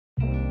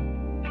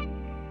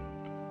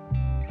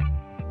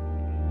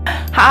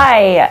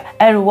Hi,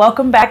 and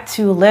welcome back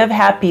to Live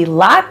Happy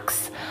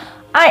Locs.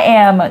 I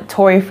am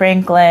Tori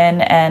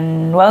Franklin,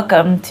 and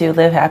welcome to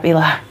Live Happy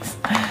Locs.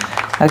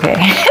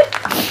 Okay.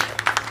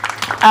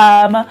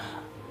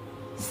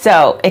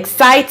 So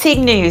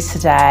exciting news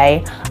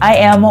today. I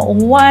am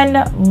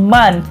 1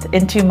 month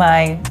into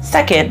my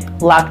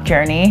second lock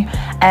journey,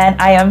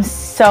 and I am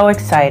so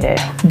excited.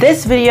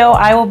 This video,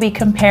 I will be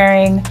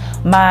comparing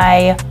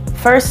my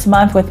first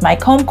month with my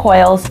comb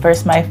coils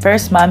versus my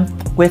first month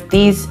with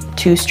these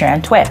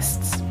two-strand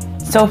twists.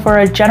 So for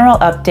a general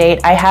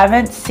update, I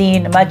haven't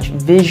seen much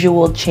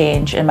visual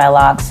change in my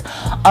locks,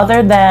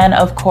 other than,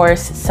 of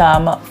course,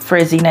 some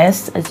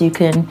frizziness, as you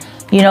can,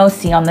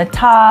 see on the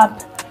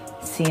top,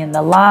 see in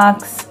the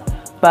locks,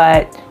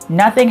 but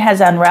nothing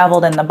has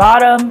unraveled in the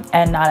bottom,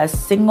 and not a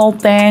single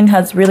thing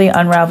has really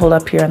unraveled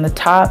up here on the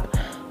top,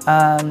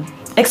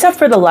 except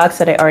for the locks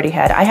that I already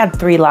had. I had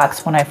 3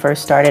 locks when I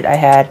first started. I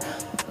had,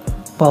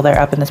 well, they're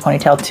up in this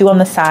ponytail, 2 on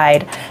the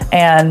side,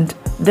 and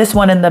this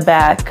one in the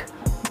back,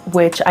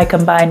 which I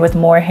combined with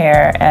more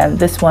hair, and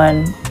this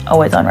one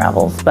always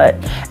unravels. But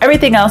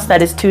everything else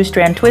that is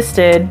two-strand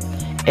twisted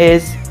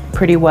is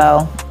pretty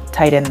well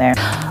tight in there.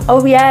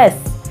 Oh yes,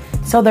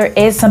 so there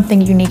is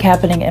something unique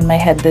happening in my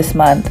head this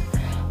month.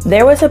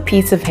 There was a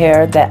piece of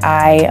hair that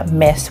I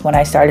missed when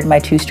I started my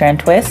two-strand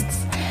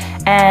twists,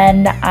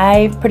 and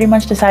I pretty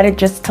much decided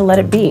just to let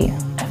it be.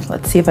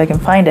 Let's see if I can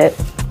find it.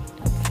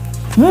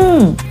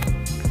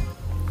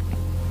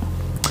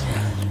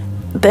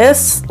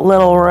 This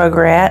little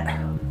rugrat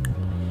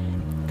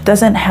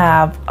doesn't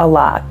have a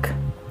lock.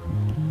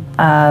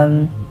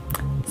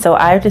 So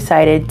I've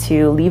decided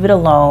to leave it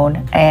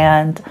alone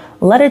and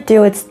let it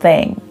do its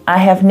thing. I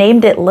have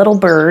named it Little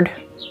Bird,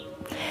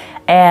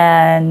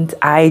 and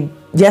I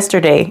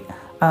yesterday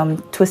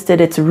twisted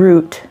its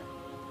root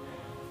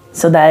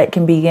so that it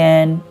can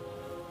begin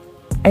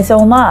its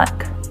own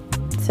lock.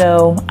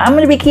 So I'm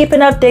gonna be keeping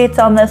updates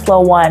on this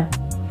little one.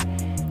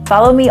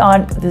 Follow me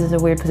on, this is a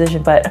weird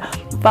position, but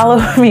follow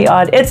me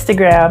on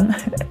Instagram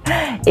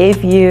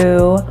if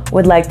you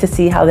would like to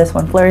see how this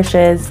one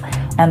flourishes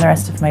and the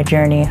rest of my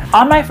journey.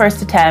 On my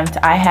first attempt,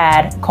 I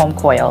had comb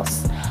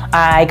coils.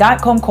 I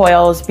got comb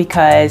coils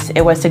because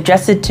it was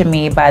suggested to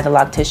me by the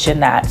loctician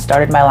that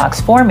started my locks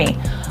for me.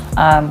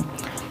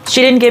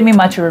 She didn't give me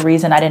much of a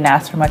reason. I didn't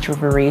ask for much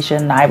of a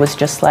reason. I was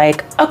just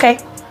like, okay.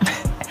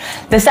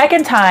 The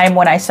second time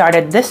when I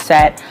started this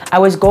set, I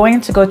was going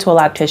to go to a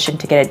loctician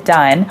to get it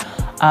done.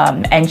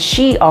 And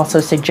she also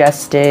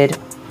suggested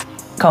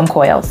comb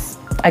coils.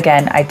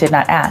 Again, I did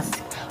not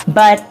ask,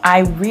 but I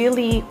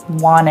really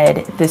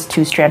wanted this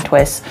two-strand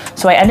twist,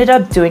 so I ended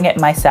up doing it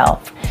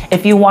myself.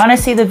 If you want to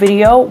see the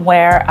video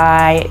where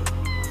I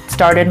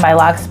started my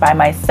locks by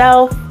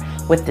myself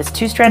with this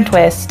two-strand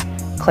twist,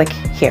 click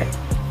here.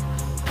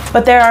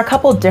 But there are a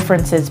couple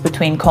differences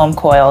between comb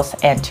coils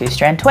and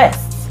two-strand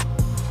twists.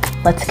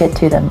 Let's get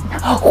to them.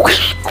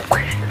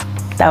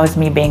 That was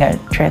me being a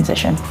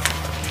transition.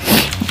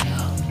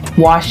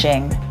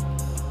 Washing.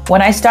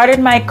 When I started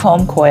my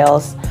comb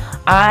coils,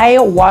 I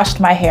washed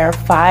my hair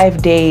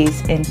 5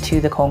 days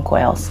into the comb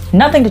coils.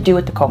 Nothing to do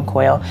with the comb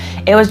coil.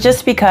 It was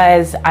just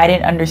because I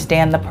didn't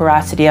understand the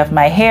porosity of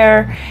my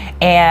hair,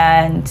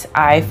 and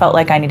I felt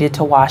like I needed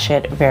to wash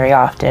it very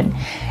often.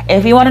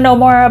 If you want to know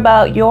more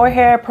about your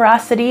hair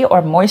porosity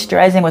or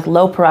moisturizing with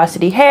low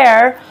porosity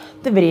hair,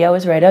 the video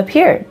is right up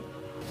here.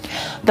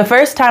 The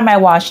first time I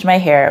washed my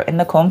hair in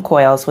the comb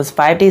coils was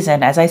 5 days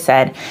in, as I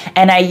said,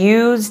 and I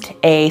used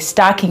a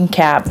stocking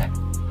cap.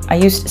 I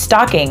used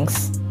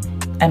stockings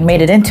and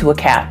made it into a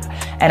cap,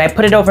 and I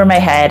put it over my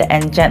head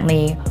and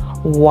gently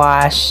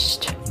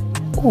washed.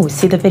 Ooh,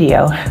 see the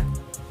video.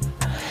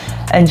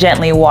 And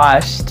gently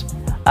washed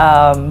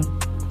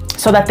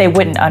so that they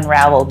wouldn't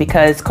unravel,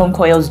 because comb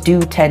coils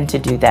do tend to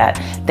do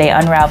that. They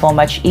unravel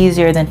much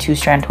easier than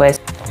two-strand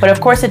twists, but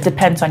of course it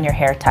depends on your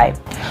hair type.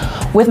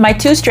 With my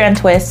two-strand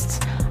twists,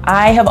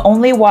 I have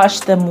only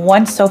washed them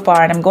once so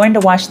far, and I'm going to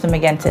wash them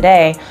again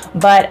today,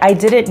 but I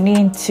didn't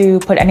need to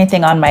put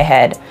anything on my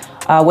head.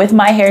 With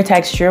my hair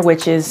texture,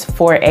 which is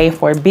 4A,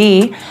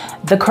 4B,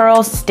 the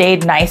curls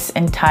stayed nice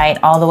and tight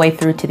all the way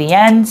through to the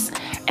ends,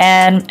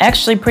 and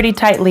actually pretty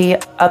tightly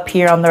up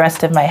here on the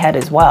rest of my head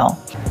as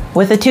well.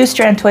 With the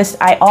two-strand twist,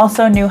 I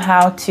also knew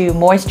how to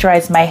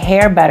moisturize my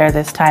hair better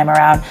this time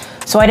around,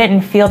 so I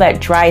didn't feel that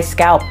dry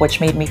scalp,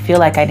 which made me feel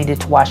like I needed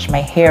to wash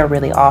my hair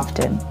really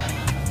often.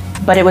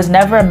 But it was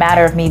never a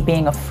matter of me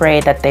being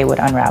afraid that they would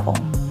unravel.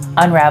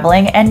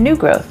 Unraveling and new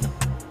growth.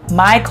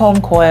 My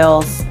comb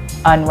coils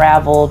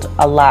unraveled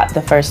a lot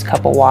the first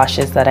couple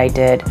washes that I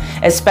did,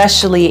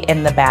 especially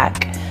in the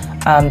back.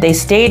 They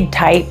stayed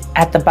tight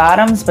at the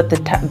bottoms, but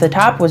the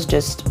top was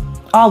just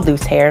all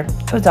loose hair.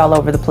 It was all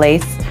over the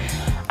place.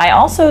 I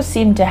also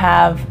seemed to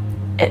have,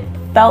 it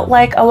felt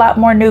like a lot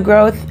more new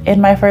growth in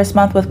my first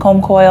month with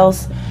comb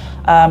coils,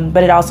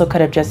 but it also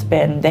could have just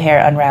been the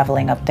hair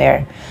unraveling up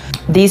there.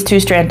 These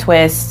two-strand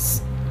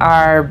twists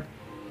are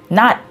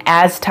not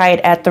as tight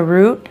at the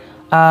root,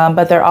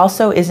 but there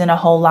also isn't a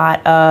whole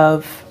lot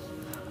of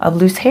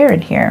loose hair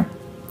in here.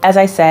 as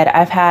I said,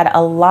 I've had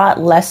a lot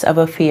less of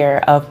a fear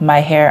of my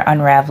hair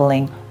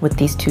unraveling with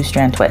these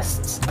 2-strand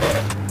twists.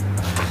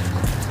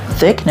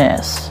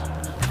 Thickness.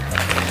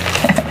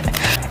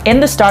 In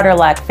the starter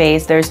lock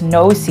phase, there's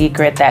no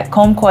secret that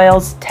comb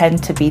coils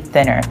tend to be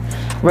thinner,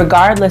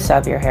 regardless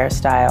of your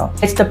hairstyle.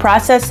 It's the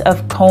process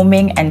of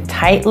combing and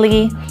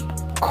tightly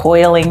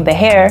coiling the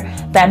hair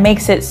that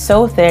makes it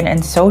so thin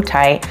and so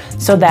tight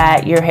so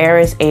that your hair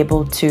is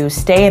able to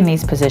stay in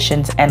these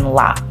positions and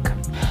lock.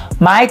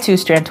 My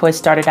 2-strand twist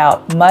started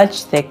out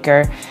much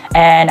thicker,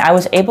 and I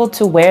was able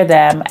to wear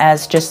them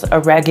as just a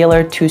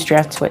regular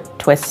 2-strand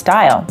twist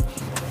style.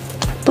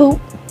 Boop.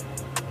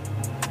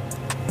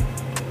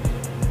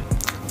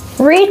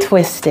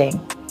 Retwisting.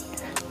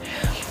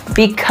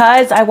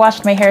 Because I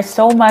washed my hair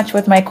so much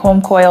with my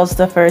comb coils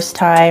the first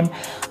time,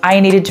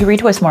 I needed to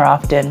retwist more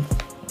often.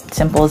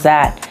 Simple as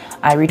that.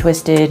 I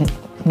retwisted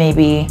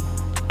maybe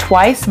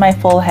twice my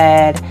full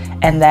head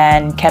and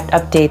then kept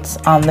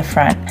updates on the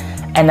front.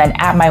 And then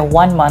at my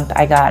 1 month,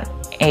 I got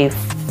a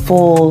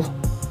full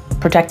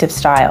protective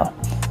style.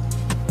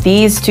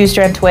 These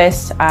 2-strand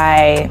twists,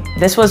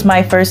 this was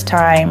my first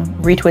time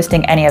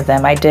retwisting any of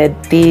them. I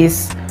did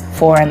these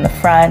 4 in the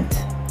front,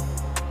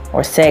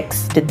 or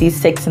 6, did these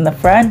 6 in the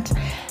front,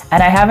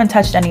 and I haven't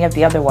touched any of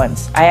the other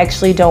ones. I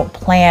actually don't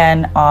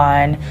plan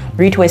on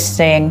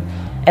retwisting,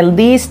 at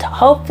least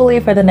hopefully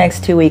for the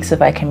next 2 weeks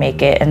if I can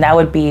make it, and that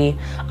would be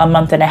a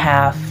month and a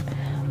half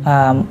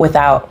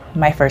without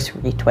my first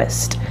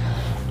retwist.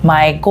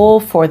 My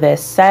goal for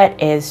this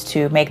set is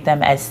to make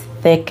them as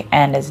thick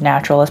and as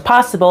natural as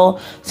possible,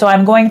 so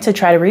I'm going to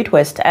try to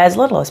retwist as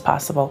little as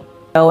possible.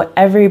 So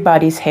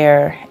everybody's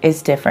hair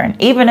is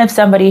different. Even if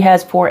somebody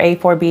has 4A,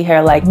 4B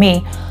hair like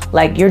me,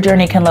 like your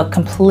journey can look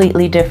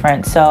completely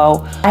different.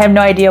 So I have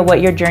no idea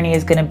what your journey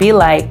is gonna be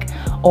like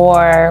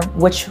or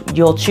which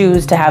you'll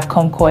choose to have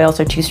comb coils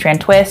or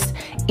 2-strand twists.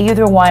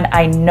 Either one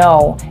I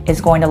know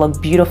is going to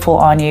look beautiful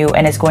on you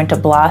and is going to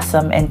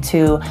blossom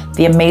into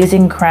the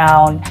amazing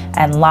crown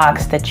and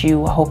locks that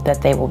you hope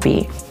that they will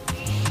be.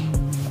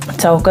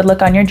 So good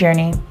luck on your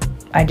journey.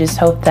 I just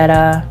hope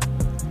that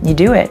you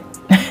do it.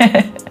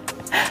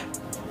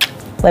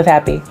 Live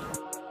happy.